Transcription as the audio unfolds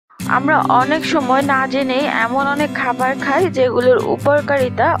আমরা অনেক সময় না জেনেই এমন অনেক খাবার খাই যেগুলোর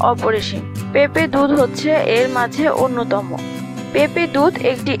উপকারিতা অপরিসীম। পেঁপে দুধ হচ্ছে এর মাঝে অন্যতম। পেঁপে দুধ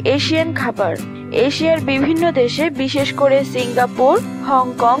একটি এশিয়ান খাবার। এশিয়ার বিভিন্ন দেশে, বিশেষ করে সিঙ্গাপুর,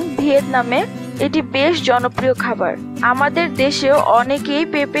 হংকং, ভিয়েতনামে এটি বেশ জনপ্রিয় খাবার। আমাদের দেশেও অনেকেই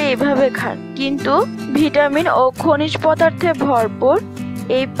পেঁপে এভাবে খান, কিন্তু ভিটামিন ও খনিজ পদার্থে ভরপুর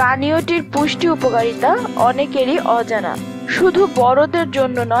এই পানীয়টির পুষ্টি উপকারিতা অনেকেরই অজানা। শুধু বড়দের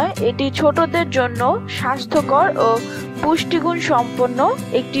জন্য নয়, এটি ছোটদের জন্য স্বাস্থ্যকর ও পুষ্টিগুণ সম্পন্ন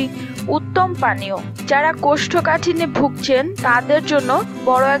একটি উত্তম পানীয়। যারা কোষ্ঠকাঠিন্যে ভুগছেন তাদের জন্য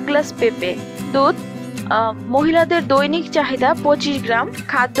বড় এক গ্লাস পেঁপে দুধ মহিলাদের দৈনিক চাহিদা 25 গ্রাম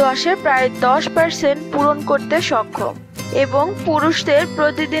খাদ্য আঁশের প্রায় 10% পূরণ করতে সক্ষম এবং পুরুষদের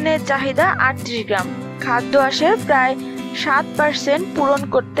প্রতিদিনের চাহিদা 38 গ্রাম খাদ্য আঁশের প্রায় 7% পূরণ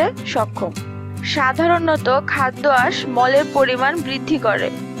করতে সক্ষম। সাধারণত খাদ্য আঁশ মলের পরিমাণ বৃদ্ধি করে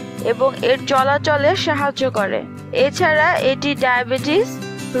এবং এর চলাচলে সাহায্য করে। এছাড়া এটি ডায়াবেটিস,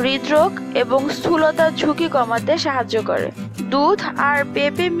 হৃদরোগ এবং স্থূলতার ঝুঁকি কমাতে সাহায্য করে। দুধ আর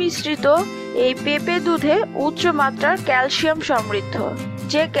পেঁপে মিশ্রিত এই পেঁপে দুধে উচ্চ মাত্রার ক্যালসিয়াম সমৃদ্ধ,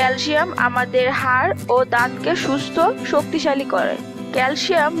 যে ক্যালসিয়াম আমাদের হাড় ও দাঁতকে সুস্থ শক্তিশালী করে।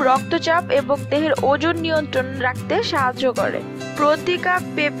 ক্যালসিয়াম রক্তচাপ এবং দেহের ওজন নিয়ন্ত্রণ রাখতে সাহায্য করে। প্রতি কাপ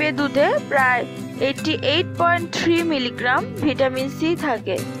পেঁপে দুধে প্রায় 88.3 মিলিগ্রাম ভিটামিন সি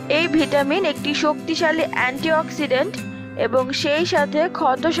থাকে। এই ভিটামিন একটি শক্তিশালী অ্যান্টিঅক্সিডেন্ট এবং সেই সাথে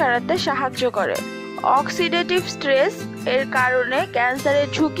ক্ষত সারাতে সাহায্য করে। অক্সিডেটিভ স্ট্রেস এর কারণে ক্যান্সারের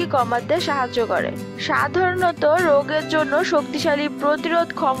ঝুঁকি কমাতে সাহায্য করে। সাধারণত রোগের জন্য শক্তিশালী প্রতিরোধ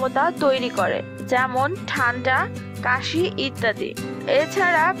ক্ষমতা তৈরি করে, যেমন ঠান্ডা, কাশি ইত্যাদি।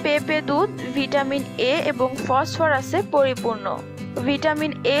 এছাড়া পেঁপে দুধ ভিটামিন এ এবং ফসফরাসে পরিপূর্ণ।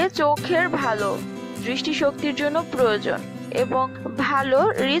 ভিটামিন এ চোখের ভালো দৃষ্টিশক্তির জন্য প্রয়োজন এবং ভালো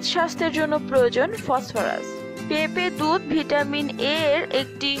হৃদস্বাস্থ্যের জন্য প্রয়োজন ফসফরাস। পেঁপে দুধ ভিটামিন এ এর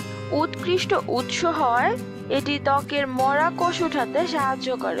একটি উৎকৃষ্ট উৎস হওয়ায় এটি ত্বকের মরা কোষ উঠাতে সাহায্য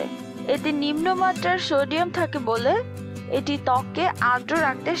করে। এতে নিম্নমাত্রার সোডিয়াম থাকে বলে এটি ত্বককে আর্দ্র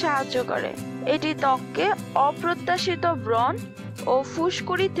রাখতে সাহায্য করে। এটি ত্বককে অপ্রত্যাশিত ব্রণ ও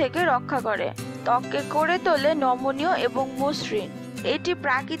ফুসকুড়ি থেকে রক্ষা করে। ত্বককে করে তোলে নমনীয় এবং মসৃণ। এটি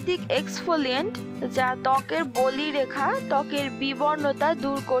প্রাকৃতিক এক্সফোলিয়েন্ট যা ত্বকের বলিরেখা, ত্বকের বিবর্ণতা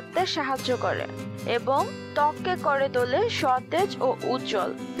দূর করতে সাহায্য করে এবং ত্বককে করে তোলে সতেজ ও উজ্জ্বল।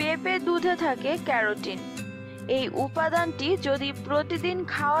 পেঁপে দুধে থাকে ক্যারোটিন। এই উপাদানটি যদি প্রতিদিন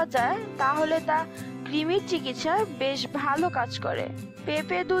খাওয়া যায় তাহলে তা কৃমির চিকিৎসায় বেশ ভালো কাজ করে।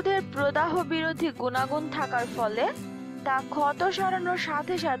 পেঁপে দুধের প্রদাহ বিরোধী গুণাগুণ থাকার ফলে তা ক্ষত সারানোর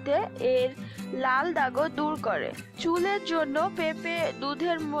সাথে সাথে এর লাল দাগও দূর করে। চুলের জন্য পেঁপে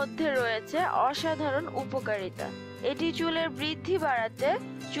দুধের মধ্যে রয়েছে অসাধারণ উপকারিতা। এটি চুলের বৃদ্ধি বাড়াতে,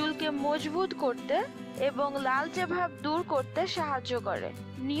 চুলকে মজবুত করতে এবং লালচে ভাব দূর করতে সাহায্য করে।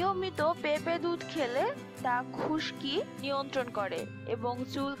 নিয়মিত পেঁপে দুধ খেলে তা খুশকি নিয়ন্ত্রণ করে এবং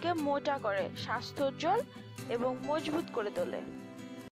চুলকে মোটা করে, স্বাস্থ্যোজ্জ্বল এবং মজবুত করে তোলে।